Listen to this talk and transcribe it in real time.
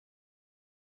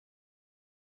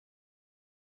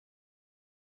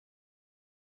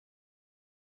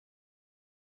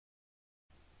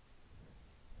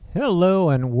Hello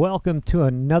and welcome to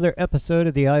another episode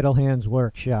of the Idle Hands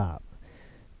Workshop.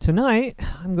 Tonight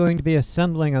I'm going to be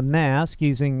assembling a mask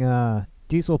using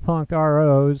Dieselpunk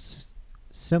RO's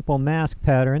simple mask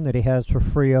pattern that he has for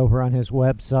free over on his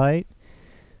website.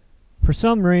 For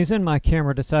some reason my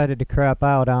camera decided to crap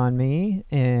out on me,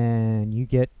 and you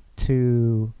get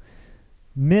to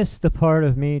miss the part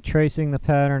of me tracing the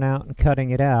pattern out and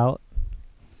cutting it out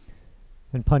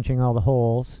and punching all the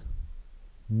holes.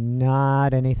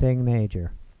 Not anything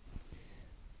major.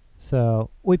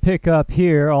 So we pick up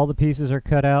here, all the pieces are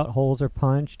cut out, holes are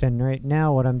punched, and right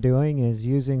now what I'm doing is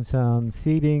using some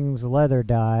Fifrteen leather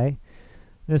dye.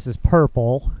 This is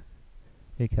purple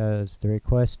because the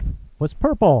request was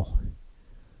purple.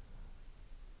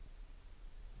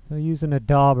 So using a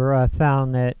dauber, I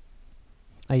found that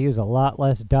I use a lot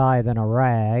less dye than a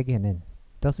rag and it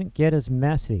doesn't get as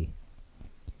messy.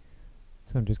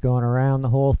 So I'm just going around the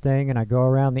whole thing, and I go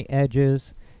around the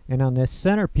edges, and on this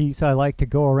center piece I like to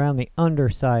go around the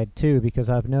underside too, because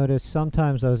I've noticed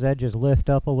sometimes those edges lift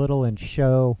up a little and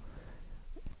show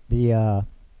the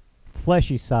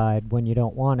fleshy side when you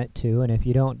don't want it to, and if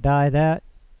you don't dye that,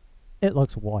 it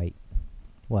looks white.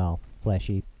 Well,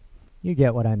 fleshy. You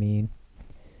get what I mean.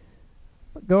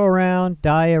 But go around,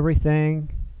 dye everything,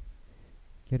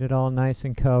 get it all nice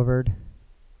and covered.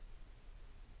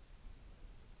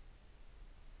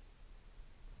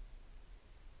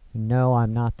 No,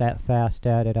 I'm not that fast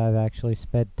at it. I've actually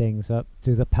sped things up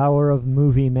through the power of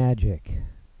movie magic.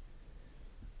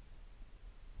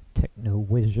 Techno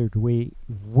wizardry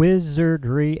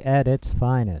at its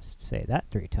finest. Say that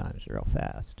 3 times real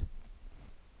fast.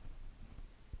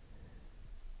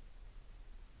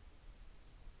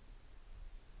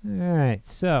 Alright,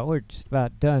 so we're just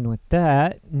about done with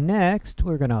that. Next,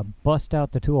 we're going to bust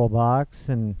out the toolbox,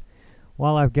 and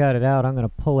while I've got it out, I'm going to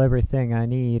pull everything I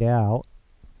need out.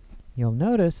 You'll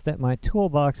notice that my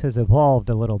toolbox has evolved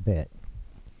a little bit.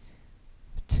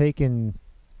 I've taken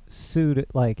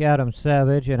suit like Adam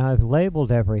Savage and I've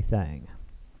labeled everything,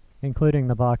 including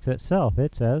the box itself.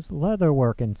 It says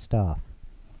leatherwork and stuff.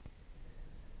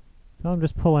 So I'm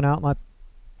just pulling out my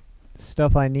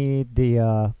stuff I need,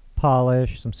 the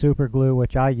polish, some super glue,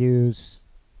 which I use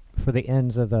for the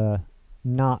ends of the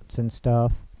knots and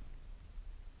stuff.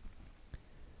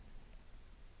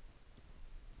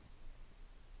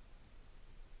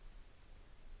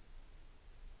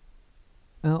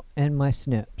 Oh, and my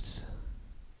snips.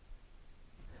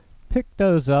 Picked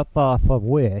those up off of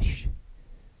Wish.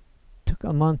 Took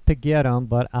a month to get them,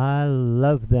 but I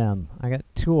love them. I got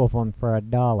 2 of them for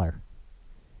 $1.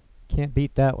 Can't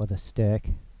beat that with a stick.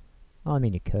 Well, I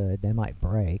mean, you could. They might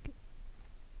break.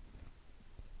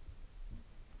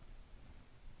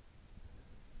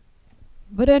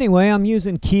 But anyway, I'm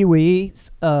using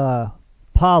Kiwi's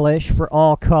polish for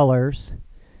all colors.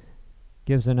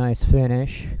 Gives a nice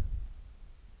finish.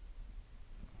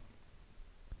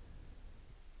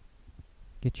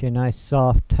 Get you a nice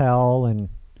soft towel, and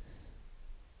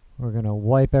we're going to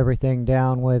wipe everything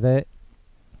down with it.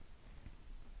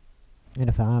 And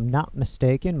if I'm not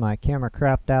mistaken, my camera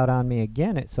crapped out on me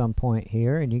again at some point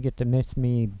here, and you get to miss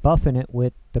me buffing it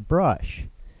with the brush.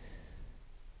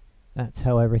 That's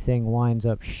how everything winds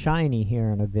up shiny here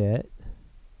in a bit.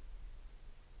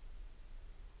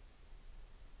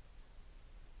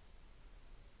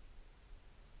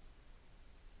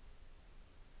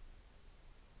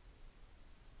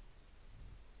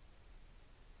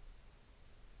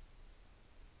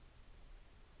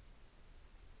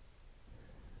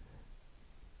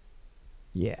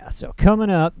 Yeah, so coming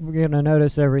up, we're going to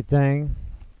notice everything.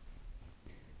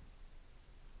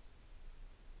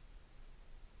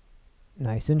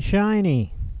 Nice and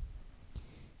shiny.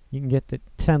 You can get the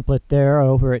template there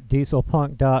over at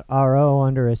dieselpunk.ro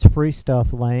under his free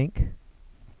stuff link.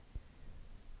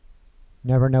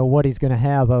 Never know what he's going to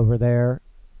have over there.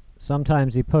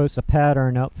 Sometimes he posts a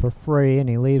pattern up for free and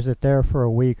he leaves it there for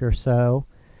a week or so.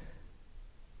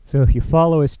 So if you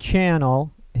follow his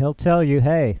channel, he'll tell you,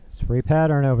 hey, it's a free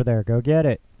pattern over there, go get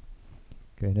it.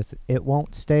 Goodness, it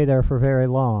won't stay there for very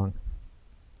long.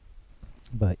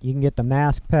 But you can get the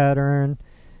mask pattern,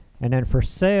 and then for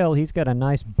sale he's got a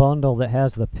nice bundle that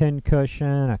has the pin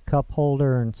cushion, a cup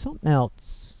holder, and something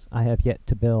else I have yet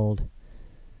to build.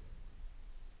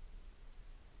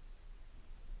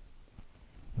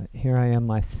 But here I am,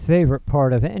 my favorite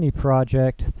part of any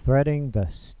project, threading the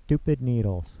stupid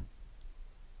needles.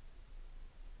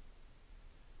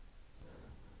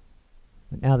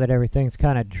 But now that everything's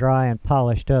kind of dry and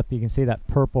polished up, you can see that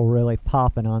purple really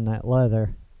popping on that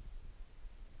leather.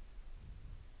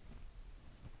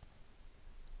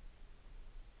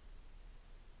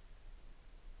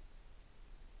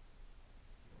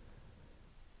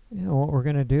 And what we're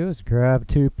going to do is grab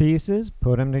two pieces,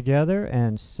 put them together,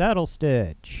 and saddle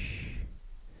stitch.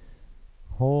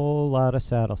 Whole lot of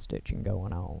saddle stitching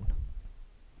going on.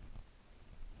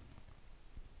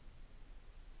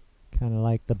 Kind of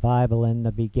like the Bible in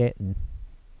the begetting.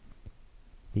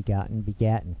 Begotten,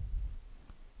 begatten.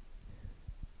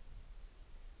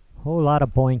 Whole lot of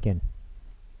boinking.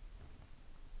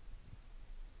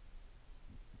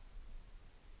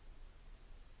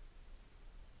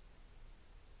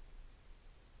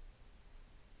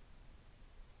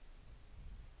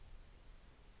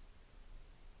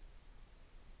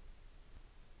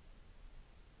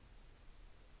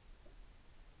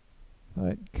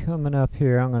 But coming up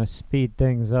here, I'm going to speed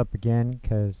things up again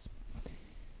because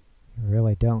you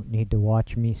really don't need to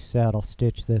watch me saddle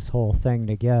stitch this whole thing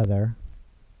together.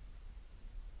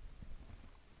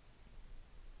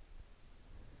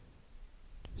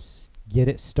 Just get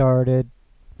it started,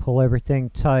 pull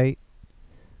everything tight.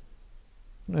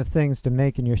 One of the things to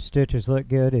making your stitches look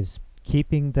good is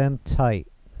keeping them tight.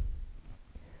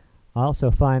 I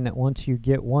also find that once you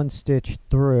get one stitch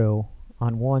through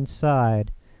on one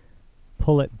side,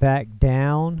 pull it back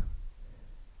down,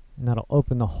 and that'll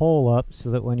open the hole up so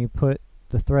that when you put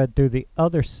the thread through the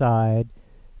other side,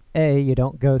 A, you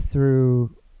don't go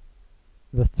through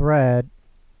the thread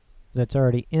that's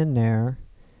already in there,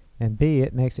 and B,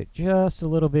 it makes it just a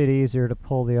little bit easier to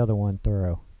pull the other one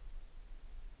through.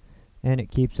 And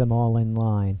it keeps them all in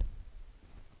line.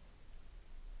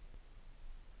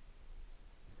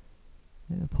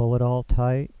 And pull it all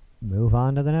tight, move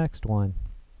on to the next one.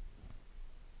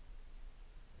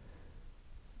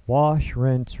 Wash,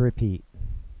 rinse, repeat.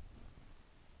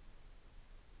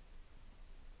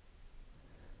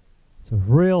 It's a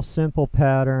real simple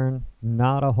pattern,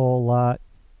 not a whole lot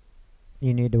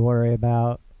you need to worry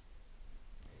about.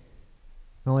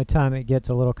 The only time it gets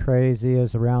a little crazy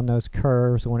is around those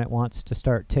curves when it wants to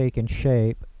start taking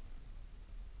shape,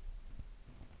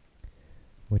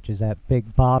 which is that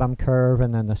big bottom curve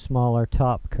and then the smaller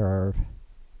top curve.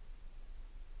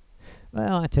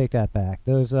 Well, I take that back.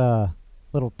 Those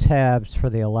little tabs for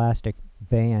the elastic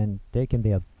band, they can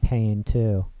be a pain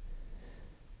too,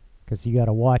 because you got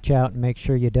to watch out and make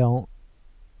sure you don't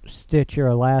stitch your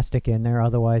elastic in there,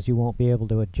 otherwise you won't be able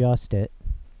to adjust it.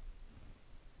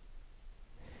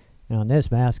 Now on this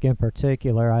mask in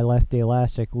particular, I left the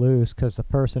elastic loose because the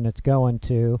person it's going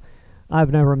to,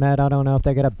 I've never met. I don't know if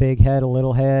they got a big head, a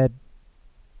little head,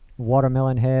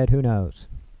 watermelon head, who knows.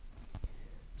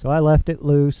 So I left it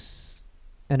loose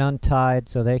and untied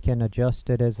so they can adjust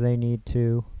it as they need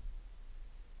to.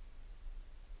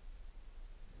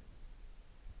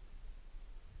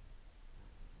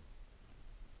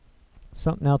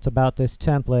 Something else about this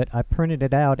template, I printed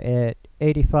it out at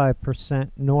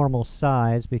 85% normal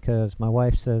size because my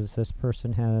wife says this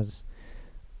person has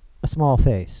a small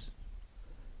face.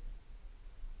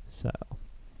 So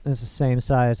it's the same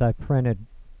size I printed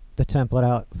the template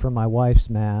out for my wife's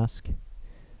mask.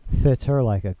 Fits her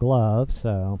like a glove,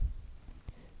 so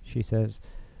she says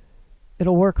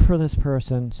it'll work for this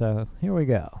person, so here we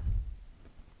go.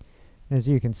 As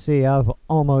you can see, I've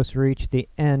almost reached the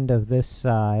end of this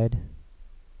side.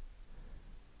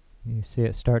 You see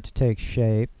it start to take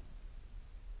shape.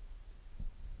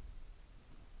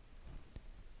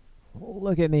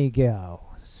 Look at me go.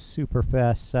 Super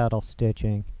fast saddle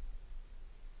stitching.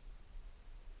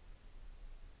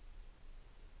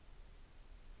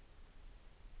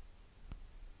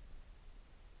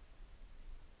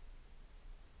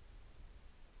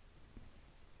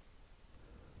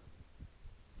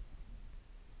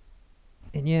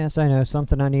 And yes, I know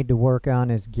something I need to work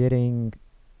on is getting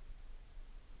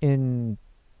in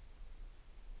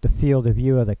the field of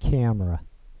view of the camera.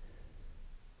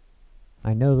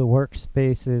 I know the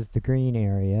workspace is the green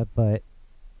area, but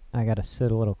I gotta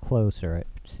sit a little closer, it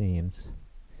seems.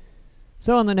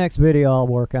 So in the next video I'll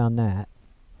work on that,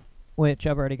 which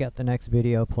I've already got the next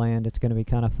video planned. It's gonna be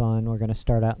kind of fun. We're gonna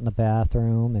start out in the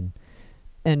bathroom and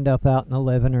end up out in the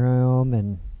living room,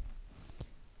 and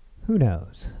who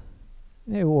knows,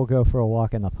 maybe we'll go for a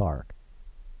walk in the park.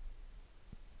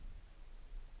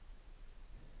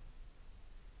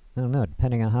 I don't know,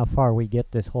 depending on how far we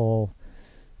get this whole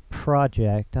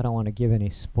project. I don't want to give any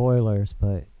spoilers,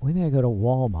 but we may go to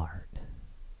Walmart.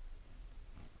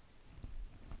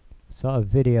 Saw a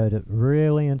video that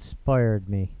really inspired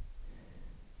me.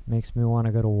 Makes me want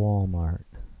to go to Walmart.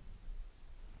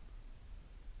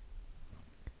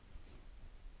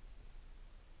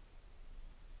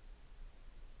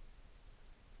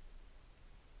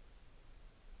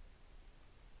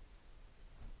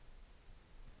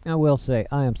 I will say,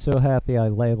 I am so happy I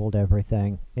labeled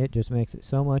everything. It just makes it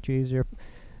so much easier.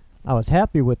 I was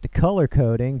happy with the color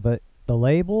coding, but the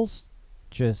labels,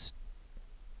 just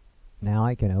now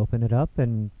I can open it up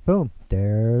and boom,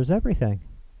 there's everything.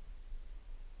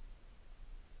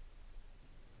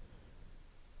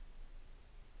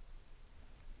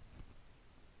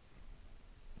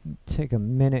 Take a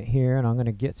minute here and I'm going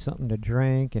to get something to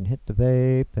drink and hit the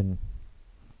vape and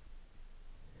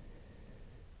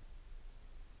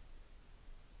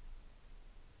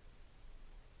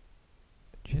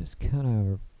just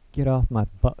kind of get off my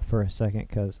butt for a second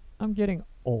because I'm getting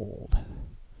old.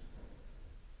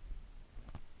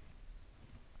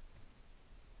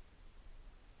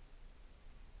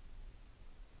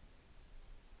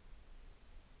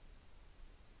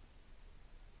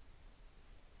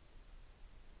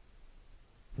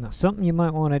 Now, something you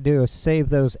might want to do is save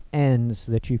those ends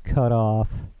that you cut off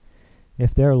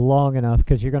if they're long enough,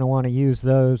 because you're going to want to use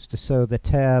those to sew the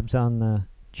tabs on the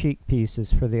cheek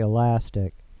pieces for the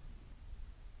elastic.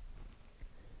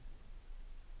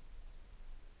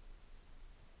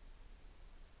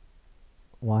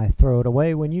 Why throw it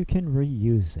away when you can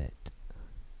reuse it?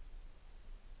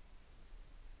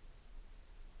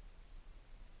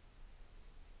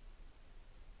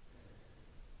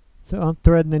 So I'm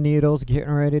threading the needles,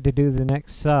 getting ready to do the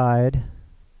next side,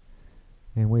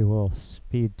 and we will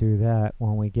speed through that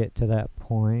when we get to that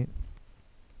point.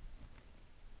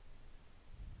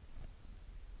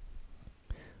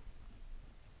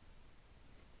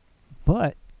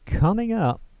 But coming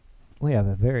up, we have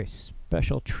a very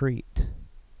special treat.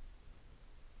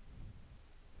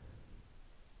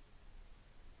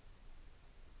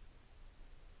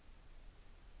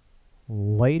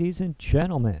 Ladies and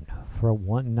gentlemen, for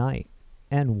one night,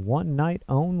 and one night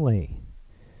only,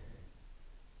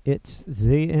 it's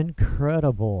the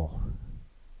incredible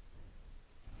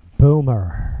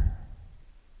Boomer.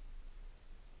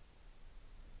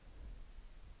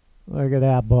 Look at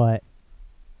that butt.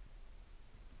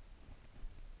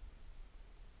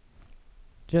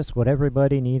 Just what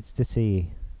everybody needs to see.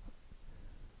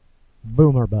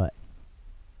 Boomer butt.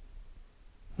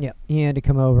 Yep, he had to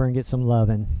come over and get some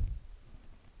loving.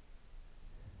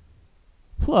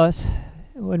 Plus,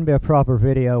 it wouldn't be a proper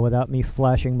video without me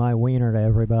flashing my wiener to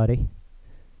everybody.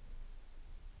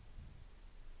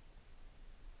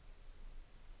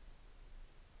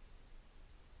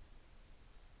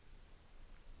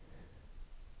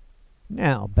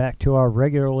 Now, back to our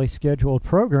regularly scheduled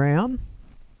program.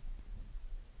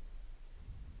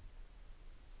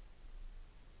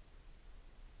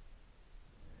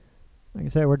 Like I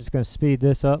said, we're just going to speed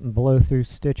this up and blow through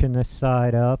stitching this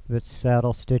side up. It's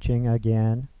saddle stitching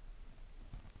again.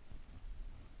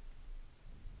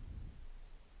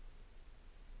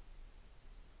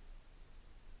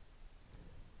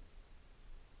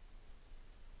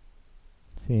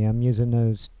 See, I'm using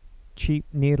those cheap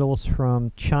needles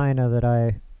from China that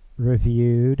I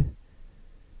reviewed.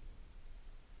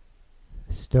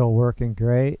 Still working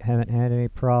great, haven't had any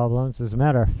problems. As a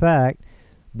matter of fact,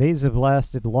 these have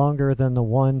lasted longer than the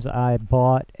ones I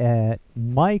bought at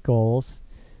Michael's,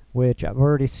 which I've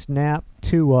already snapped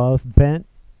 2 of, bent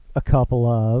a couple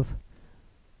of,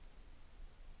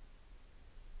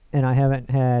 and I haven't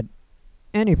had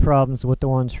any problems with the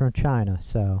ones from China.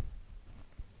 So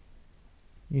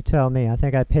you tell me. I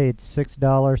think I paid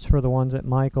 $6 for the ones at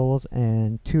Michael's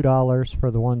and $2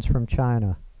 for the ones from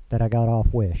China that I got off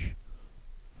Wish.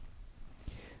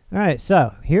 Alright,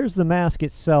 so here's the mask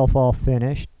itself all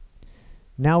finished.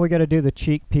 Now we got to do the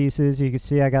cheek pieces. You can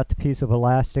see I got the piece of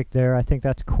elastic there. I think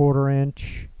that's 1/4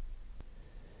 inch.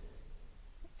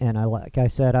 And like I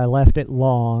said, I left it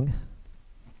long.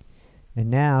 And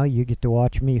now you get to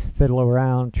watch me fiddle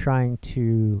around trying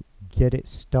to get it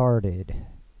started.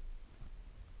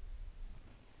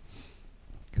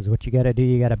 Because what you got to do,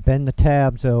 you got to bend the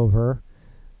tabs over,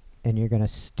 and you're going to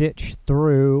stitch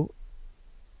through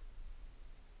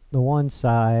the one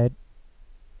side,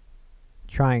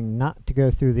 trying not to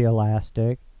go through the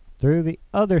elastic, through the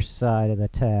other side of the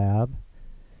tab,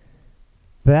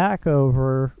 back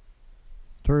over,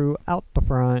 throughout the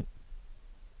front,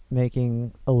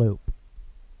 making a loop.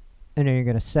 And then you're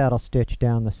going to saddle stitch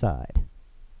down the side.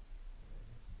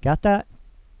 Got that?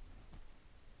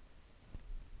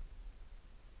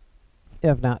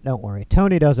 If not, don't worry.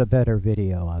 Tony does a better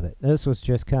video of it. This was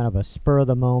just kind of a spur of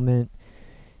the moment.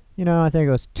 You know, I think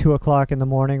it was 2 o'clock in the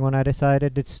morning when I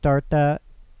decided to start that.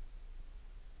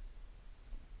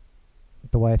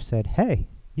 The wife said, "Hey,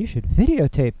 you should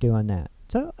videotape doing that."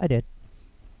 So I did.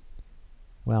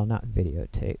 Well, not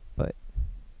videotape, but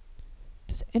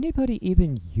does anybody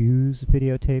even use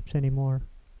videotapes anymore?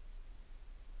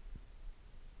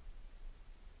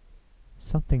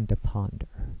 Something to ponder.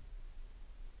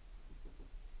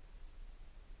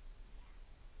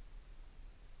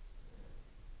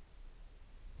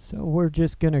 So we're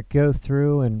just going to go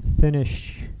through and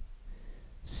finish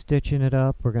stitching it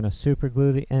up. We're going to super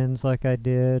glue the ends like I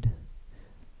did.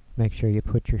 Make sure you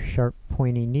put your sharp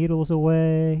pointy needles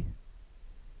away.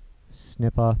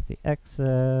 Snip off the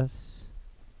excess.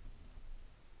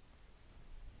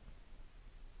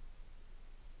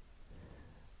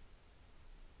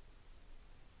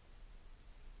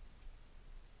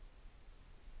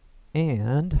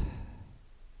 And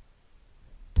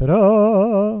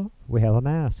ta-da! We have a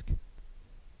mask.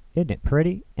 Isn't it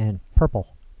pretty and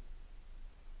purple?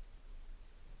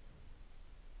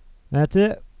 That's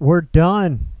it. We're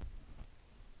done.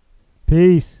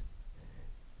 Peace.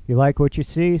 If you like what you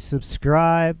see,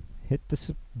 subscribe, hit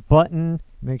the button,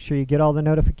 make sure you get all the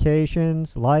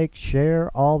notifications, like, share,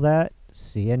 all that.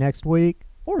 See you next week,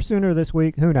 or sooner this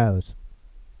week, who knows.